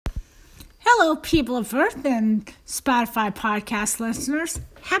Hello, people of Earth and Spotify podcast listeners.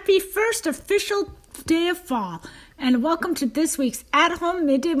 Happy first official day of fall, and welcome to this week's at-home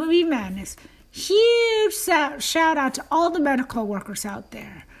midday movie madness. Huge shout out to all the medical workers out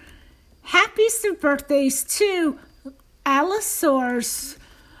there. Happy birthdays to Alice Soares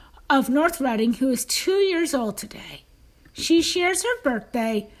of North Reading, who is 2 years old today. She shares her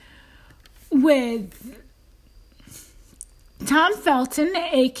birthday with Tom Felton,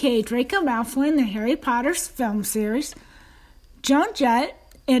 a.k.a. Draco Malfoy in the Harry Potter film series, Joan Jett,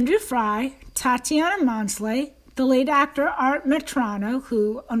 Andrew Fry, Tatiana Maslany, the late actor Art Metrano,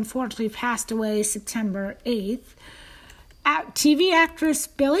 who unfortunately passed away September 8th, TV actress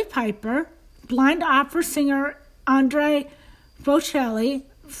Billie Piper, blind opera singer Andre Bocelli,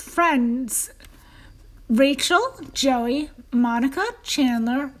 Friends Rachel, Joey, Monica,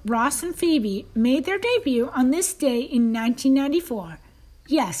 Chandler, Ross, and Phoebe made their debut on this day in 1994.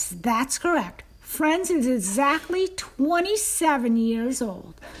 Yes, that's correct. Friends is exactly 27 years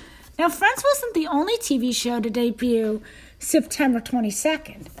old. Now, Friends wasn't the only TV show to debut September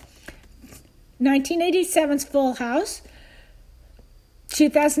 22nd. 1987's Full House,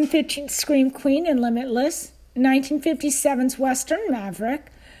 2015's Scream Queen and Limitless, 1957's Western Maverick,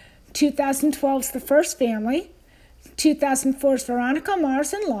 2012's The First Family, 2004's Veronica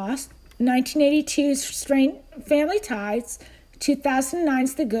Mars and Lost, 1982's Strained Family Ties,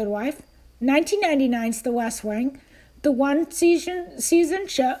 2009's The Good Wife, 1999's The West Wing, the one-season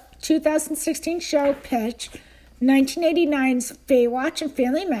show, 2016 show Pitch, 1989's Baywatch and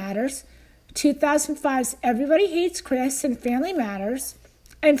Family Matters, 2005's Everybody Hates Chris and Family Matters,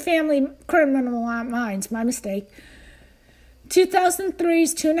 and Family Criminal Minds, my mistake,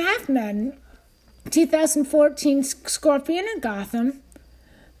 2003's Two and a Half Men, 2014's Scorpion and Gotham,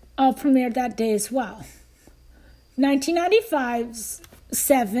 all premiered that day as well. 1995's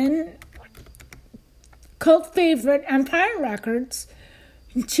Seven, cult favorite Empire Records,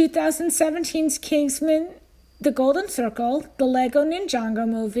 2017's Kingsman, The Golden Circle, the Lego Ninjago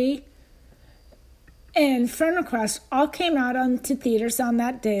movie, and Friend Request all came out onto theaters on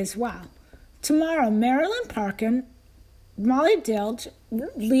that day as well. Tomorrow, Marilyn Parkin, Molly Dilge,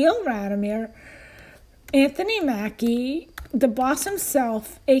 Leo Radomir, Anthony Mackie, the boss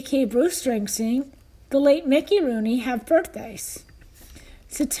himself, a.k.a. Bruce Springsteen, the late Mickey Rooney have birthdays.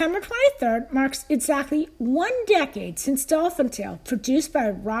 September 23rd marks exactly 1 decade since Dolphin Tale, produced by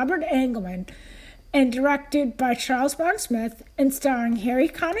Robert Engelman and directed by Charles Bond Smith and starring Harry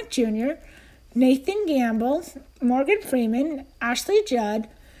Connick Jr., Nathan Gamble, Morgan Freeman, Ashley Judd,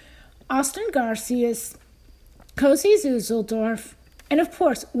 Austin Garcias, Cozy Zuzeldorf, and of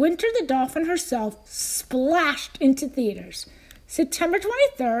course, Winter the Dolphin herself splashed into theaters. September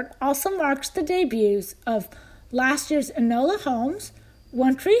 23rd also marks the debuts of last year's Enola Holmes,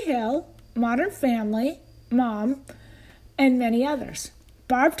 One Tree Hill, Modern Family, Mom, and many others.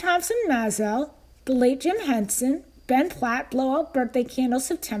 Barb Thompson Mazel, the late Jim Henson, Ben Platt blow out birthday candles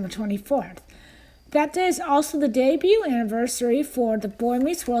September 24th. That day is also the debut anniversary for the Boy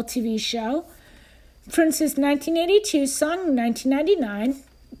Meets World TV show, Prince's 1982 song 1999,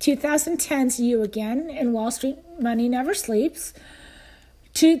 2010's You Again, and Wall Street Money Never Sleeps,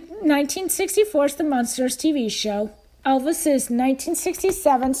 1964's The Munsters TV show, Elvis's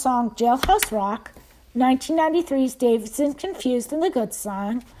 1967 song Jailhouse Rock, 1993's Dazed and Confused and the Good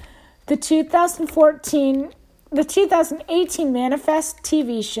Song, the 2018 Manifest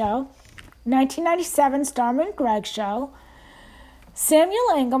TV show, 1997's Dharma and Greg show, Naomi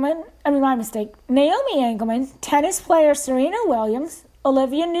Engelman, tennis player Serena Williams,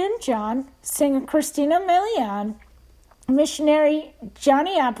 Olivia Newton-John, singer Christina Milian, missionary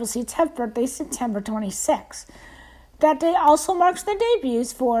Johnny Appleseeds have birthdays September 26. That day also marks the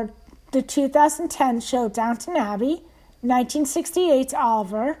debuts for the 2010 show Downton Abbey, 1968's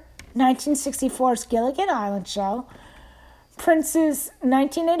Oliver, 1964's Gilligan Island show, Prince's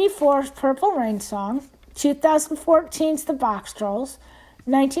 1984 Purple Rain song, 2014's The Box Trolls,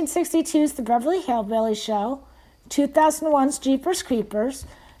 1962's The Beverly Hillbillies Show, 2001's Jeepers Creepers,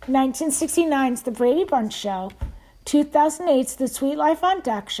 1969's The Brady Bunch Show, 2008's The Sweet Life on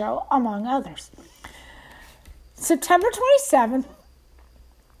Deck Show, among others. September 27th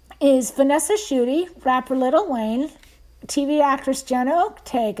is Vanessa Schutte, rapper Lil Wayne, TV actress Jenna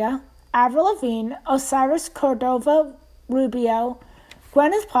Ortega, Avril Lavigne, Osiris Cordova Rubio,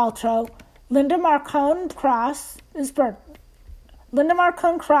 Gwyneth Paltrow, Linda Marcone Cross,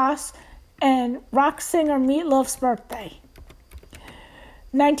 and rock singer Meatloaf's birthday.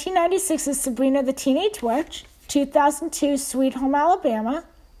 1996 is Sabrina the Teenage Witch, 2002's Sweet Home Alabama,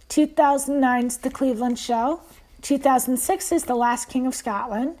 2009's The Cleveland Show, 2006 is The Last King of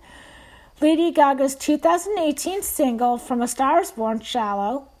Scotland, Lady Gaga's 2018 single From A Star Is Born,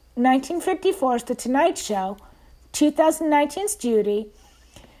 Shallow, 1954's The Tonight Show, 2019's Judy,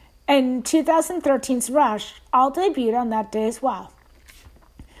 and 2013's Rush all debuted on that day as well.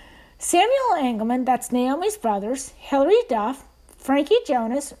 Samuel Engelman, that's Naomi's brothers, Hilary Duff, Frankie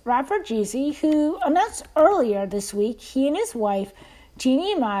Jonas, Robert Jeezy, who announced earlier this week he and his wife,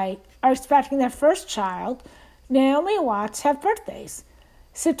 Jeannie Mai, are expecting their first child, Naomi Watts, have birthdays.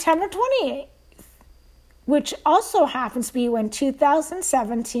 September 28th, which also happens to be when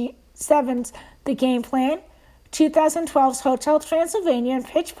 2007's The Game Plan, 2012's Hotel Transylvania and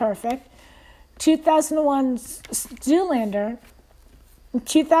Pitch Perfect, 2001's Zoolander,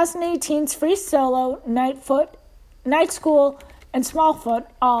 2018's Free Solo, Night School, and Smallfoot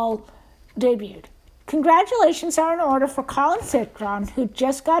all debuted. Congratulations are in order for Colin Citron, who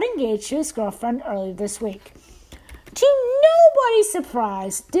just got engaged to his girlfriend earlier this week. To nobody's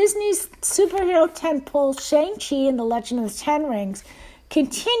surprise, Disney's superhero tentpole Shang-Chi and the Legend of the Ten Rings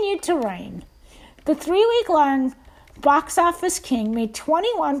continued to reign. The 3-week-long box office king made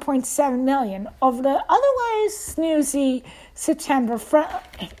 $21.7 million over the otherwise snoozy September,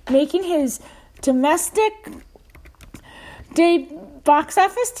 making his domestic box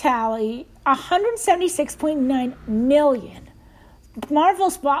office tally $176.9 million.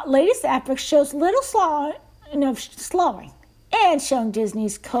 Marvel's latest epic shows little slowing and showing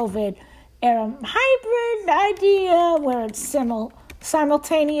Disney's COVID-era hybrid idea where it's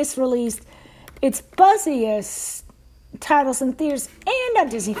simultaneous released its buzziest titles in theaters and on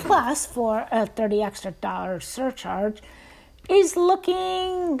Disney Plus for a $30 extra surcharge is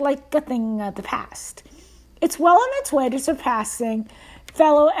looking like a thing of the past. It's well on its way to surpassing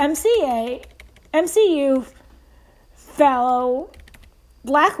fellow MCU fellow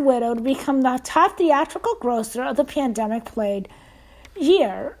Black Widow to become the top theatrical grosser of the pandemic-plagued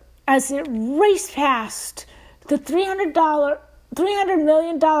year as it raced past the $300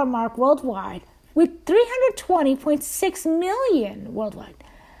 million mark worldwide, with $320.6 million worldwide.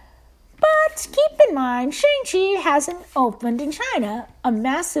 But keep in mind, Shang-Chi hasn't opened in China, a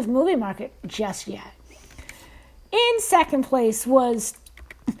massive movie market, just yet. In second place was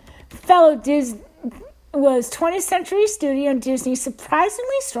 20th Century Studio and Disney's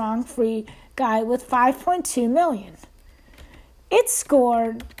surprisingly strong Free Guy with $5.2 million. It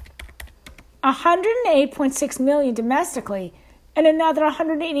scored $108.6 million domestically and another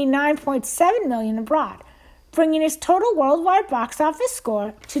 $189.7 million abroad, bringing its total worldwide box office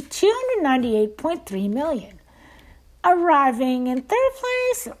score to $298.3 million. Arriving in third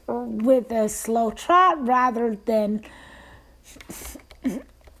place with a slow trot rather than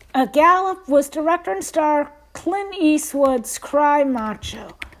a gallop was director and star Clint Eastwood's Cry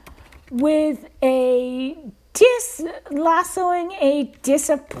Macho, with lassoing a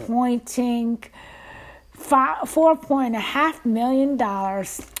disappointing $4.5 million.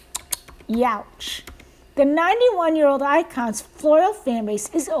 Youch. The 91-year-old icon's loyal fan base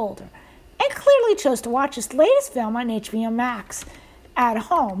is older and clearly chose to watch his latest film on HBO Max at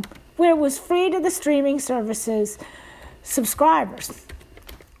home, where it was free to the streaming service's subscribers.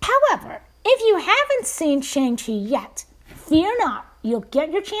 However, if you haven't seen Shang-Chi yet, fear not, you'll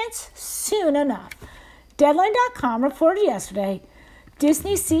get your chance soon enough. Deadline.com reported yesterday,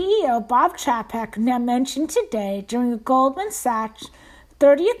 Disney CEO Bob Chapek now mentioned today during a Goldman Sachs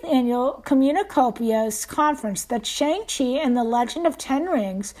 30th Annual Communicopias conference that Shang-Chi and the Legend of Ten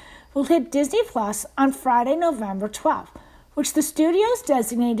Rings will hit Disney Plus on Friday, November 12th, which the studios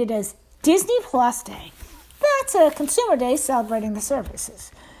designated as Disney Plus Day. That's a consumer day celebrating the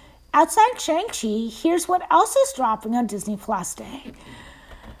services. Outside Shang-Chi, here's what else is dropping on Disney Plus Day.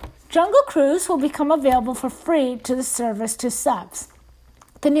 Jungle Cruise will become available for free to the service to subs.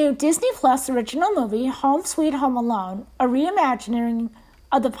 The new Disney Plus original movie, Home Sweet Home Alone, a reimagining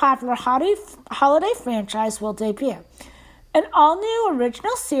of the popular holiday franchise, will debut. An all-new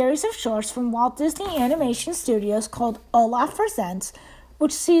original series of shorts from Walt Disney Animation Studios called Olaf Presents,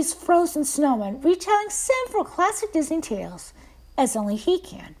 which sees Frozen Snowman retelling several classic Disney tales as only he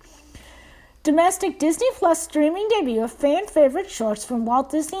can. Domestic Disney Plus streaming debut of fan-favorite shorts from Walt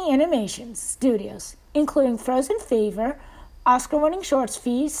Disney Animation Studios, including Frozen Fever, Oscar-winning shorts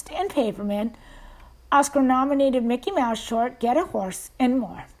Feast and Paperman, Oscar-nominated Mickey Mouse short Get a Horse, and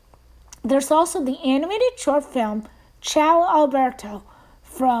more. There's also the animated short film Ciao Alberto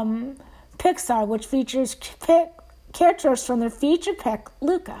from Pixar, which features characters from their feature pick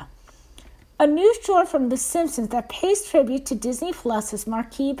Luca. A new short from The Simpsons that pays tribute to Disney Plus's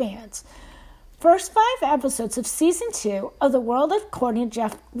marquee bands. First 5 episodes of Season 2 of The World According to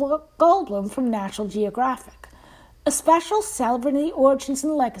Jeff Goldblum from National Geographic. A special celebrating the origins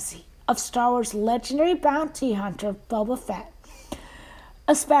and legacy of Star Wars legendary bounty hunter Boba Fett,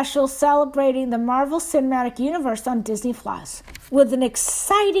 a special celebrating the Marvel Cinematic Universe on Disney Plus, with an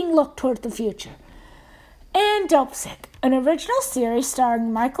exciting look toward the future. And Dopesick, an original series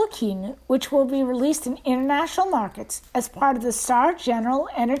starring Michael Keaton, which will be released in international markets as part of the Star General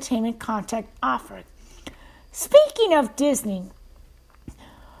Entertainment content offering. Speaking of Disney,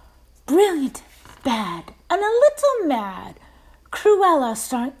 brilliant, bad, and a little mad, Cruella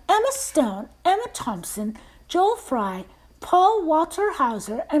starring Emma Stone, Emma Thompson, Joel Fry, Paul Walter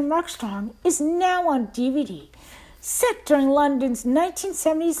Hauser, and Mark Strong is now on DVD. Set during London's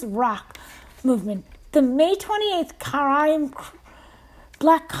 1970s rock movement, the May 28th crime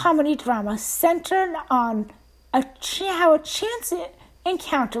black comedy drama centered on how a chance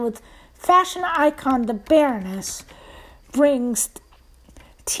encounter with fashion icon the Baroness brings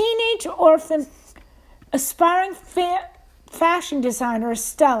teenage orphan aspiring fashion designer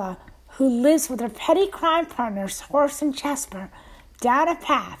Estella, who lives with her petty crime partners Horace and Jesper, down a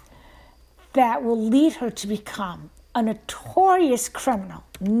path that will lead her to become a notorious criminal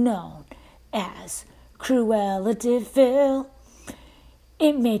known as Cruella de Vil.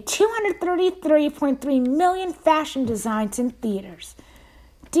 It made 233.3 million fashion designs in theaters.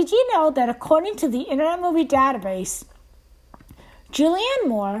 Did you know that according to the Internet Movie Database, Julianne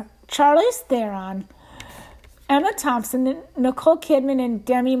Moore, Charlize Theron, Emma Thompson, Nicole Kidman, and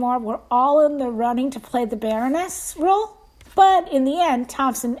Demi Moore were all in the running to play the Baroness role, but in the end,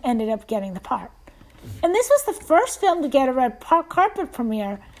 Thompson ended up getting the part. And this was the first film to get a red carpet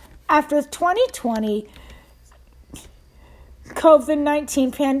premiere after the 2020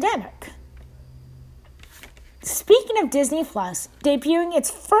 COVID-19 pandemic. Speaking of Disney Plus, debuting its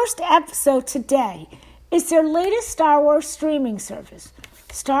first episode today is their latest Star Wars streaming service,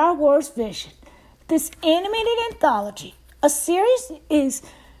 Star Wars Vision. This animated anthology, a series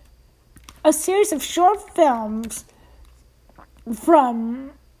of short films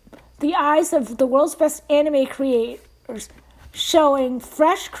from the eyes of the world's best anime creators, showing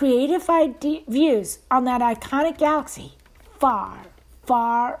fresh, creative views on that iconic galaxy far,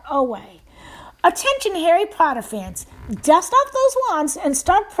 far away. Attention, Harry Potter fans. Dust off those wands and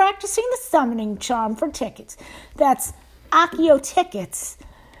start practicing the summoning charm for tickets. That's Accio Tickets.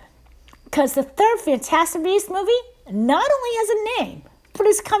 Because the third Fantastic Beasts movie not only has a name, but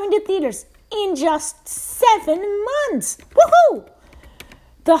is coming to theaters in just 7 months. Woohoo!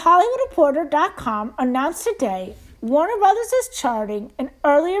 The HollywoodReporter.com announced today Warner Brothers is charting an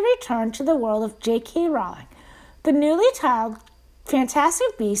earlier return to the world of J.K. Rowling. The newly titled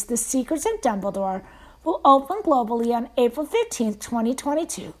Fantastic Beasts: The Secrets of Dumbledore will open globally on April 15,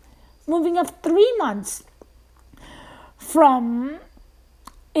 2022, moving up 3 months from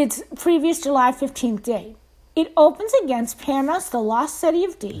its previous July 15th date. It opens against Paramount's The Lost City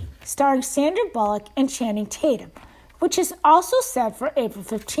of D, starring Sandra Bullock and Channing Tatum, which is also set for April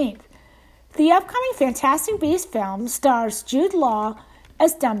 15th. The upcoming Fantastic Beasts film stars Jude Law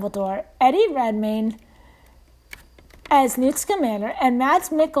as Dumbledore, Eddie Redmayne as Newt Scamander, and Mads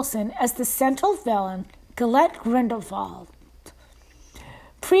Mikkelsen as the central villain, Gellert Grindelwald,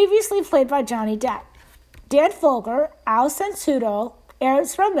 previously played by Johnny Depp. Dan Folger, Alison Sudol,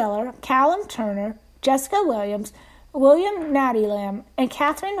 Ezra Miller, Callum Turner, Jessica Williams, William Natty-Lamb, and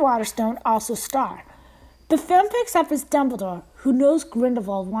Catherine Waterstone also star. The film picks up as Dumbledore, who knows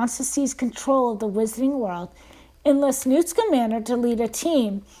Grindelwald wants to seize control of the wizarding world, enlists Newt Scamander to lead a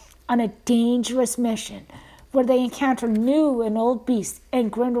team on a dangerous mission where they encounter new and old beasts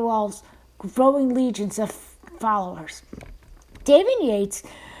and Grindelwald's growing legions of followers. David Yates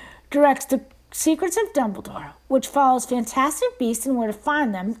directs The Secrets of Dumbledore, which follows Fantastic Beasts and Where to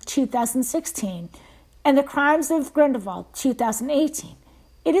Find Them, 2016, and The Crimes of Grindelwald, 2018.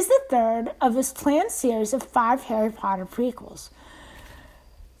 It is the third of his planned series of 5 Harry Potter prequels.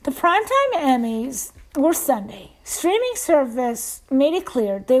 The primetime Emmys were Sunday. Streaming service made it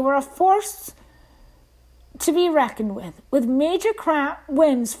clear they were a force to be reckoned with major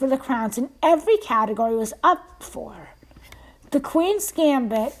wins for the crowns in every category was up for. The Queen's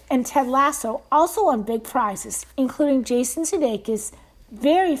Gambit and Ted Lasso also won big prizes, including Jason Sudeikis'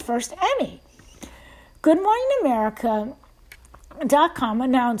 very first Emmy. Good Morning America.com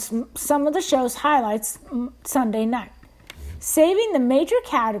announced some of the show's highlights Sunday night. Saving the major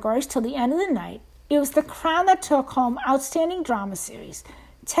categories till the end of the night, it was The Crown that took home Outstanding Drama Series,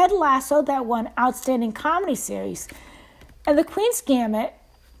 Ted Lasso that won Outstanding Comedy Series, and The Queen's Gambit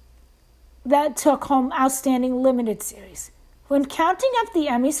that took home Outstanding Limited Series. When counting up the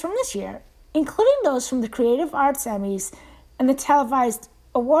Emmys from this year, including those from the Creative Arts Emmys and the televised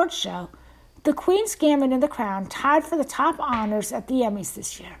awards show, The Queen's Gambit and The Crown tied for the top honors at the Emmys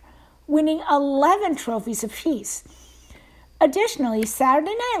this year, winning 11 trophies apiece. Additionally,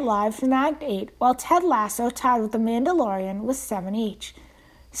 Saturday Night Live snagged 8, while Ted Lasso tied with The Mandalorian with 7 each.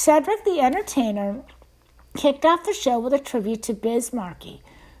 Cedric the Entertainer kicked off the show with a tribute to Biz Markie,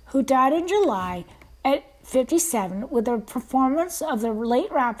 who died in July at 57 with a performance of the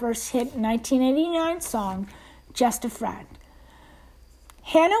late rapper's hit 1989 song, Just a Friend.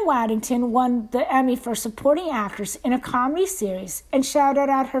 Hannah Waddington won the Emmy for Supporting Actress in a Comedy Series and shouted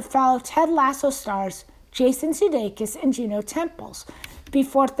out her fellow Ted Lasso stars Jason Sudeikis and Juno Temples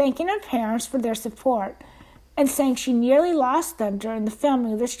before thanking her parents for their support and saying she nearly lost them during the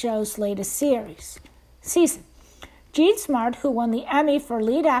filming of the show's latest season. Jean Smart, who won the Emmy for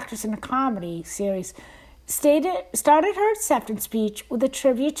lead actress in a comedy series, started her acceptance speech with a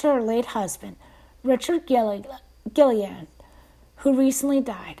tribute to her late husband, Richard Gillian, who recently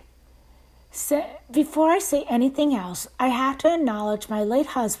died. Before I say anything else, I have to acknowledge my late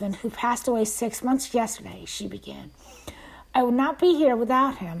husband who passed away 6 months yesterday, she began. I would not be here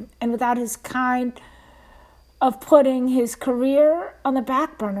without him and without his kind of putting his career on the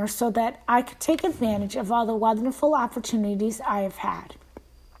back burner so that I could take advantage of all the wonderful opportunities I have had.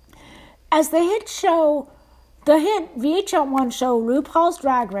 As the hit VH1 show RuPaul's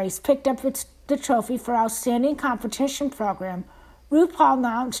Drag Race picked up the trophy for Outstanding Competition Program, RuPaul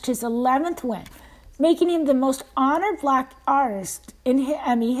announced his 11th win, making him the most honored black artist in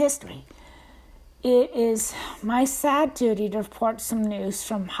Emmy history. It is my sad duty to report some news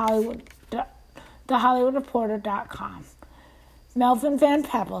from TheHollywoodReporter.com. Melvin Van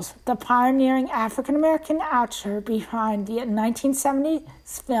Peebles, the pioneering African-American actor behind the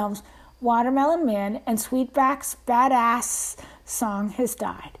 1970s films Watermelon Man and Sweetback's Badass song, has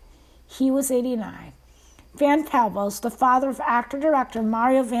died. He was 89. Van Peebles, the father of actor-director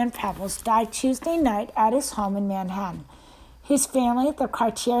Mario Van Peebles, died Tuesday night at his home in Manhattan. His family, the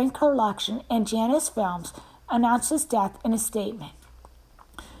Criterion Collection, and Janus Films announced his death in a statement.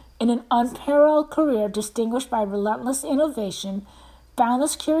 In an unparalleled career distinguished by relentless innovation,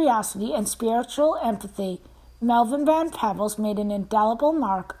 boundless curiosity, and spiritual empathy, Melvin Van Peebles made an indelible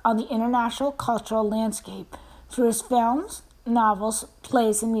mark on the international cultural landscape through his films, novels,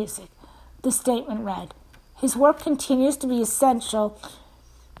 plays, and music. The statement read, "His work continues to be essential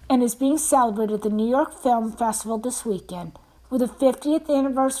and is being celebrated at the New York Film Festival this weekend with a 50th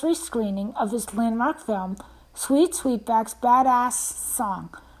anniversary screening of his landmark film, Sweetback's Badass Song,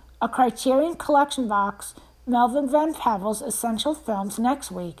 a Criterion Collection box, Melvin Van Peebles' Essential Films next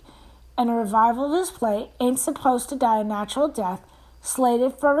week, and a revival of his play Ain't Supposed to Die a Natural Death,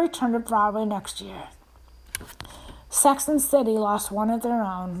 slated for a return to Broadway next year." Sex and the City lost one of their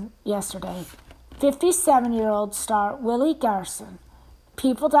own yesterday. 57-year-old star Willie Garson.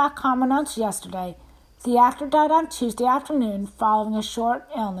 People.com announced yesterday the actor died on Tuesday afternoon following a short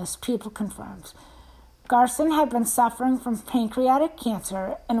illness, People confirms. Garson had been suffering from pancreatic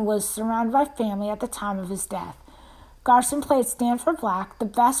cancer and was surrounded by family at the time of his death. Garson played Stanford Black, the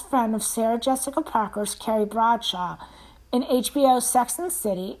best friend of Sarah Jessica Parker's Carrie Bradshaw, in HBO's Sex and the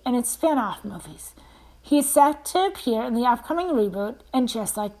City and its spin-off movies. He is set to appear in the upcoming reboot, and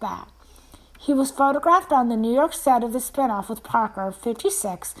Just Like That. He was photographed on the New York set of the spin-off with Parker,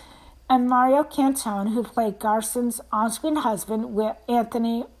 56, and Mario Cantone, who played Garson's on-screen husband, with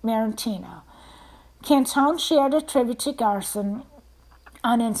Anthony Marantino. Cantone shared a tribute to Garson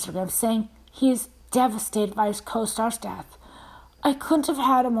on Instagram, saying he is devastated by his co-star's death. "I couldn't have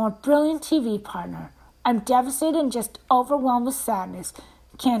had a more brilliant TV partner. I'm devastated and just overwhelmed with sadness,"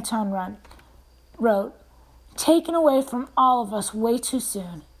 Cantone wrote. "Taken away from all of us way too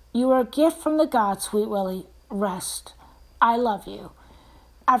soon. You were a gift from the gods, sweet Willie. Rest. I love you."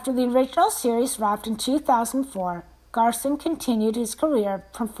 After the original series wrapped in 2004, Garson continued his career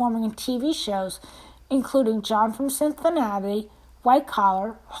performing in TV shows including John from Cincinnati, White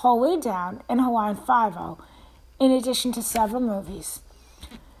Collar, Whole Way Down, and Hawaiian Five-0, in addition to several movies.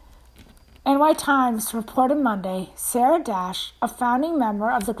 NY Times reported Monday, Sarah Dash, a founding member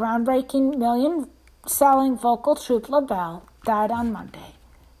of the groundbreaking million-selling vocal troupe LaBelle, died on Monday.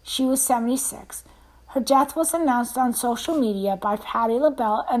 She was 76. Her death was announced on social media by Patti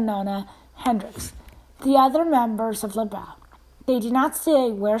LaBelle and Nona Hendricks, the other members of LaBelle. They did not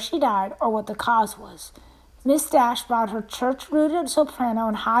say where she died or what the cause was. Miss Dash brought her church-rooted soprano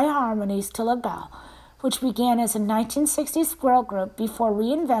and high harmonies to LaBelle, which began as a 1960s girl group before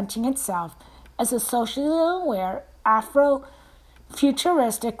reinventing itself as a socially aware,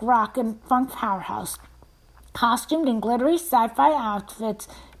 Afro-futuristic rock and funk powerhouse, costumed in glittery sci-fi outfits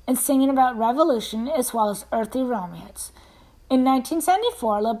and singing about revolution as well as earthy romance. In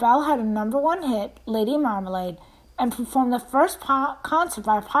 1974, LaBelle had a #1 hit, Lady Marmalade, and performed the first concert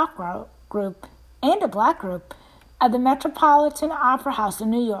by a pop group and a black group at the Metropolitan Opera House in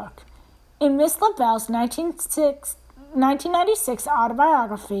New York. In Miss LaBelle's 1996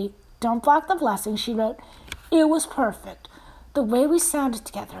 autobiography, Don't Block the Blessing, she wrote, "It was perfect. The way we sounded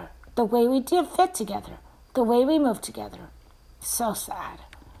together, the way we did fit together, the way we moved together. So sad.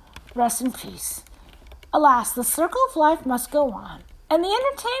 Rest in peace." Alas, the circle of life must go on, and the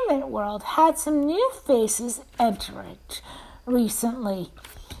entertainment world had some new faces enter it recently.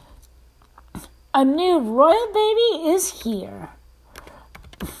 A new royal baby is here.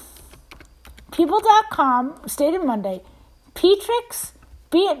 People.com stated Monday, Princess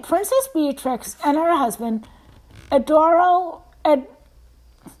Beatrix and her husband, Edoardo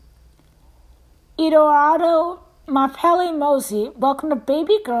Mapelli Mosey, welcomed a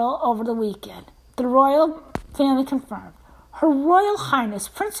baby girl over the weekend. The royal family confirmed. Her Royal Highness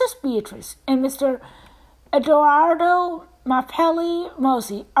Princess Beatrix and Mr. Edoardo Mapelli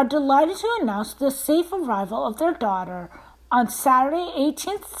Mosey are delighted to announce the safe arrival of their daughter on Saturday,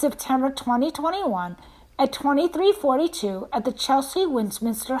 18th September 2021 at 23:42 at the Chelsea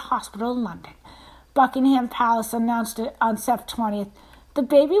Westminster Hospital in London. Buckingham Palace announced it on September 20th. The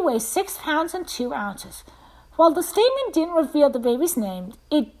baby weighs 6 pounds and 2 ounces. While the statement didn't reveal the baby's name,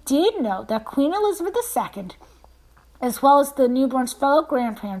 it did note that Queen Elizabeth II, as well as the newborn's fellow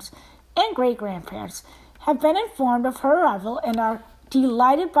grandparents and great-grandparents, have been informed of her arrival and are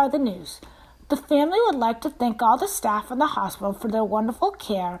delighted by the news. The family would like to thank all the staff in the hospital for their wonderful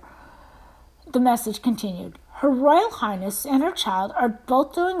care, the message continued. Her Royal Highness and her child are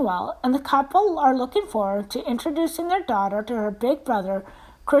both doing well, and the couple are looking forward to introducing their daughter to her big brother,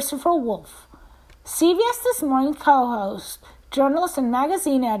 Christopher Wolfe. CBS This Morning co-host, journalist and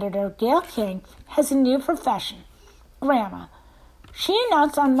magazine editor Gayle King has a new profession, grandma. She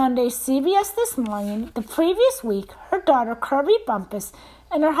announced on Monday CBS This Morning the previous week her daughter Kirby Bumpus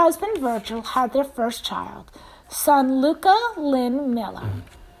and her husband Virgil had their first child, son Luca Lynn Miller.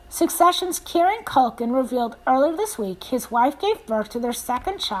 Succession's Kieran Culkin revealed earlier this week his wife gave birth to their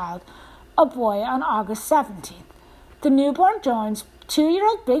second child, a boy, on August 17th. The newborn joins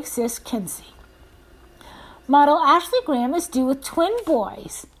 2-year-old big sis Kinsey. Model Ashley Graham is due with twin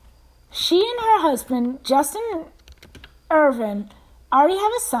boys. She and her husband, Justin Irvin, already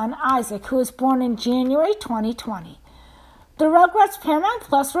have a son, Isaac, who was born in January 2020. The Rugrats Paramount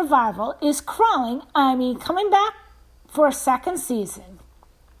Plus revival is coming back for a second season.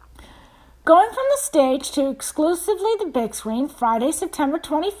 Going from the stage to exclusively the big screen, Friday, September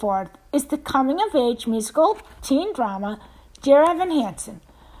 24th, is the coming-of-age musical teen drama Dear Evan Hansen,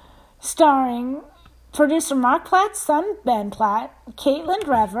 starring producer Mark Platt's son Ben Platt, Caitlin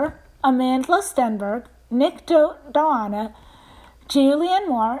Drever, Amanda Stenberg, Nick Doana, Julianne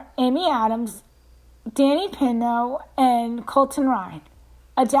Moore, Amy Adams, Danny Pino, and Colton Ryan.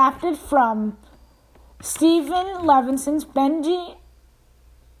 Adapted from Stephen Levinson's Benji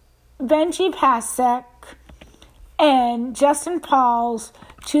Pasek and Justin Paul's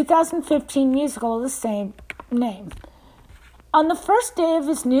 2015 musical of the same name. On the first day of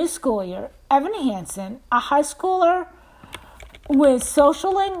his new school year, Evan Hansen, a high schooler with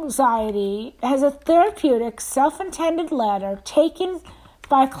social anxiety, has a therapeutic, self-intended letter taken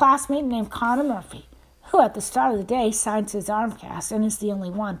by a classmate named Connor Murphy, who at the start of the day signs his arm cast and is the only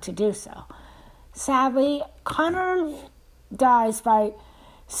one to do so. Sadly, Connor dies by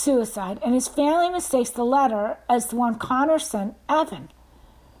suicide, and his family mistakes the letter as the one Connor sent Evan.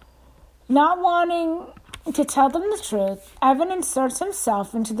 Not wanting to tell them the truth, Evan inserts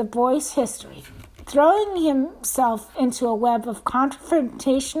himself into the boy's history, throwing himself into a web of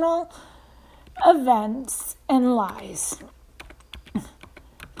confrontational events and lies.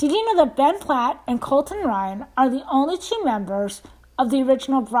 Did you know that Ben Platt and Colton Ryan are the only 2 members of the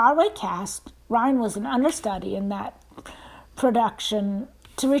original Broadway cast? Ryan was an understudy in that production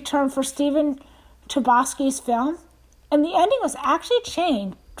to return for Stephen Chbosky's film, and the ending was actually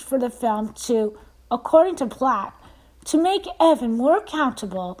changed for the film to, according to Platt, to make Evan more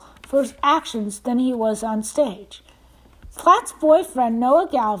accountable for his actions than he was on stage. Platt's boyfriend, Noah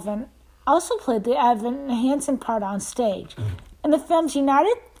Galvin, also played the Evan Hansen part on stage. In the film's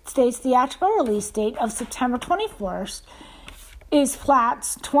United States theatrical release date of September 21st is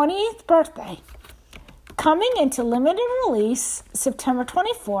Platt's 28th birthday. Coming into limited release September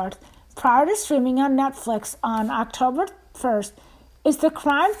 24th, prior to streaming on Netflix on October 1st, is the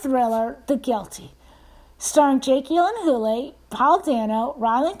crime thriller The Guilty, starring Jake Gyllenhaal, Paul Dano,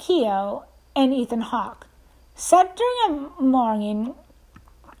 Rylan Keough, and Ethan Hawke. Set during a morning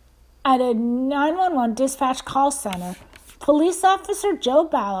at a 911 dispatch call center, police officer Joe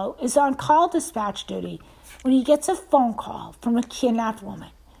Ballo is on call dispatch duty when he gets a phone call from a kidnapped woman.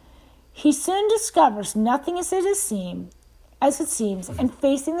 He soon discovers nothing as it seems, and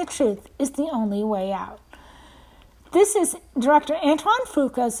facing the truth is the only way out. This is director Antoine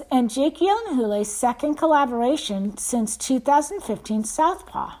Fuqua's and Jake Gyllenhaal's second collaboration since 2015's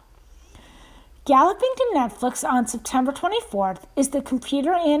Southpaw. Galloping to Netflix on September 24th is the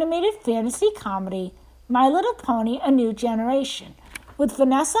computer-animated fantasy comedy My Little Pony: A New Generation, with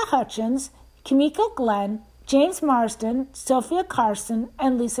Vanessa Hudgens, Kimiko Glenn, James Marsden, Sophia Carson,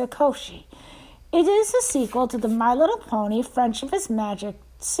 and Lisa Koshy. It is a sequel to the My Little Pony: Friendship is Magic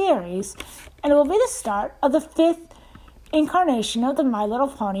series, and it will be the start of the fifth incarnation of the My Little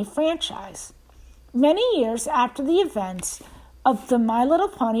Pony franchise. Many years after the events of the My Little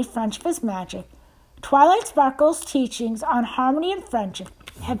Pony: Friendship is Magic, Twilight Sparkle's teachings on harmony and friendship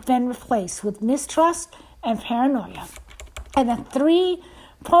have been replaced with mistrust and paranoia, and the three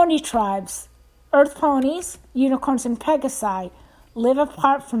pony tribes, Earth Ponies, Unicorns, and Pegasi, live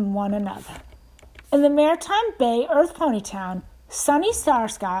apart from one another. In the Maritime Bay Earth Pony Town, Sunny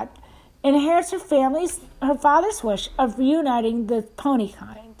Starscott inherits her father's wish of reuniting the pony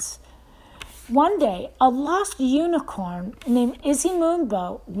kinds. One day, a lost unicorn named Izzy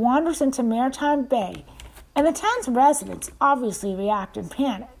Moonbow wanders into Maritime Bay, and the town's residents obviously react in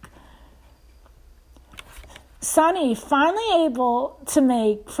panic. Sunny, finally able to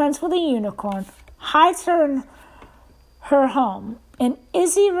make friends with a unicorn, hides her in her home, and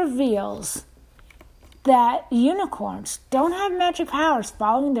Izzy reveals that unicorns don't have magic powers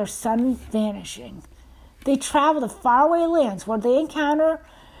following their sudden vanishing. They travel to faraway lands where they encounter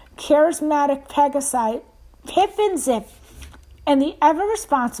charismatic Pegasi, Pip and Zip, and the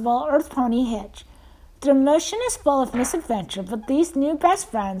ever-responsible Earth Pony Hitch. Their mission is full of misadventure, but these new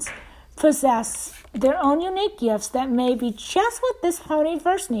best friends possess their own unique gifts that may be just what this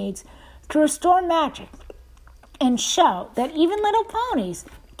ponyverse needs to restore magic and show that even little ponies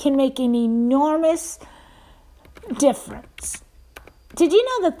can make an enormous difference. Did you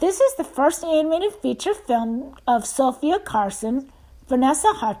know that this is the first animated feature film of Sophia Carson,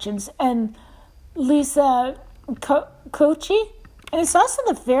 Vanessa Hudgens, and Lisa Koshy? And it's also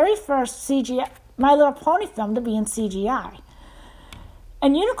the very first CGI My Little Pony film to be in CGI.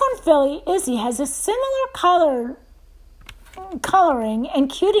 And Unicorn Filly Izzy has a similar coloring and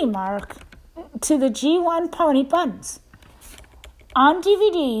cutie mark to the G1 pony buttons. On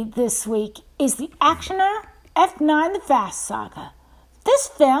DVD this week is the actioner F9 The Fast Saga. This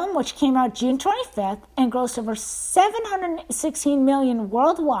film, which came out June 25th and grossed over $716 million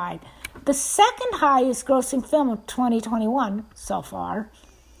worldwide, the second highest grossing film of 2021 so far,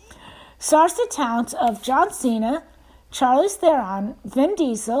 stars the talents of John Cena, Charlize Theron, Vin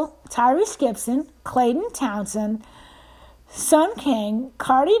Diesel, Tyrese Gibson, Clayton Townsend, Sun King,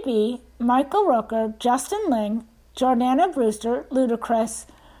 Cardi B, Michael Rooker, Justin Ling, Jordana Brewster, Ludacris,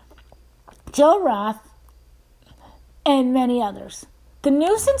 Joe Roth, and many others. The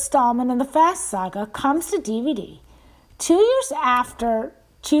newest installment in the Fast Saga comes to DVD. 2 years after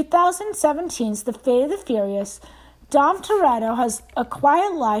 2017's The Fate of the Furious, Dom Toretto has a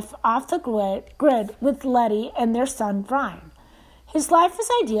quiet life off the grid with Letty and their son Brian. His life is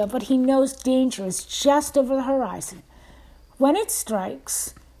ideal, but he knows danger is just over the horizon. When it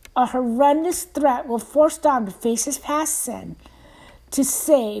strikes, a horrendous threat will force Dom to face his past sin to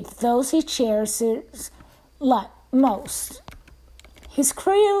save those he cherishes most. His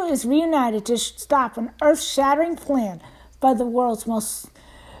crew is reunited to stop an earth-shattering plan by the world's most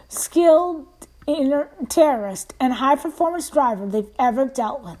skilled terrorist and high-performance driver they've ever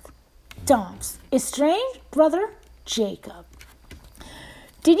dealt with, Dom's estranged brother, Jacob.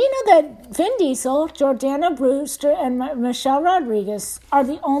 Did you know that Vin Diesel, Jordana Brewster, and Michelle Rodriguez are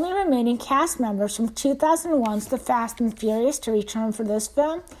the only remaining cast members from 2001's The Fast and Furious to return for this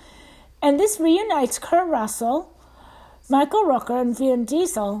film? And this reunites Kurt Russell, Michael Rooker, and Vin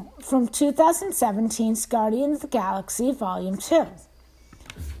Diesel from 2017's Guardians of the Galaxy Volume 2.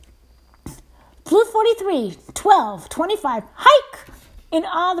 Blue 43, 12, 25, hike! In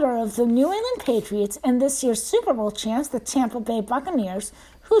honor of the New England Patriots and this year's Super Bowl champs, the Tampa Bay Buccaneers,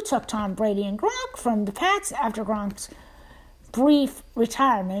 who took Tom Brady and Gronk from the Pats after Gronk's brief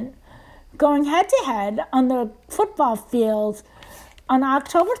retirement, going head-to-head on the football field on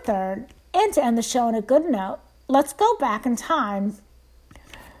October 3rd. And to end the show on a good note, let's go back in time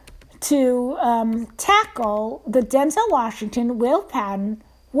to tackle the Denzel Washington, Will Patton,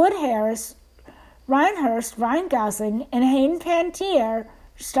 Wood Harris, Ryan Hurst, Ryan Gosling, and Hayden Panettiere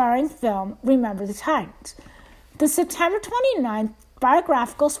starring film Remember the Titans. The September 29th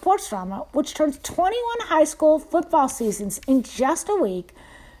biographical sports drama, which turns 21 high school football seasons in just a week,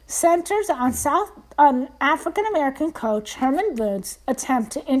 centers on African-American coach Herman Boone's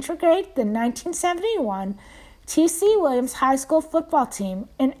attempt to integrate the 1971 T.C. Williams High School football team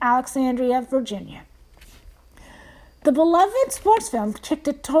in Alexandria, Virginia. The beloved sports film kicked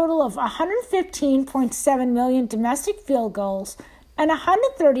a total of 115.7 million domestic field goals and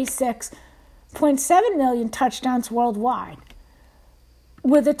 136.7 million touchdowns worldwide.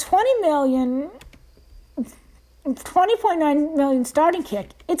 With a 20.9 million starting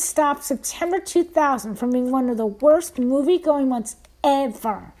kick, it stopped September 2000 from being one of the worst movie-going months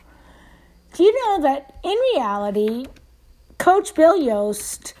ever. Do you know that in reality, Coach Bill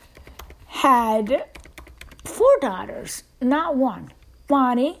Yost had 4 daughters, not one.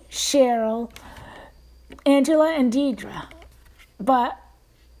 Bonnie, Cheryl, Angela, and Deidre. But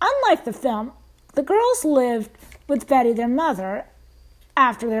unlike the film, the girls lived with Betty, their mother,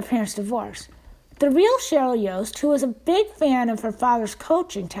 after their parents' divorce. The real Cheryl Yost, who was a big fan of her father's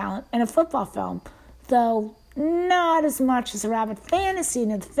coaching talent in a football film, though not as much as the rabbit fantasy in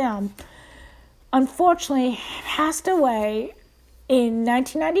the film, unfortunately passed away in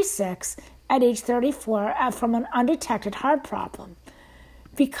 1996 at age 34 from an undetected heart problem.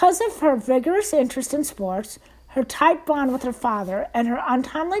 Because of her vigorous interest in sports, her tight bond with her father, and her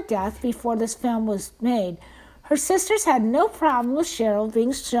untimely death before this film was made, her sisters had no problem with Cheryl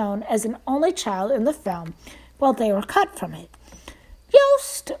being shown as an only child in the film, while they were cut from it.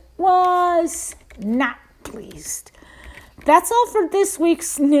 Yost was not pleased. That's all for this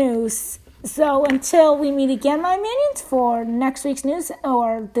week's news. So until we meet again, my minions, for next week's news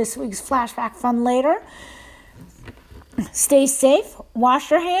or this week's flashback fun later, stay safe, wash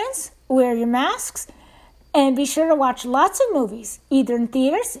your hands, wear your masks, and be sure to watch lots of movies, either in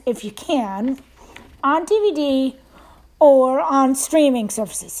theaters, if you can, on DVD, or on streaming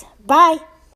services. Bye.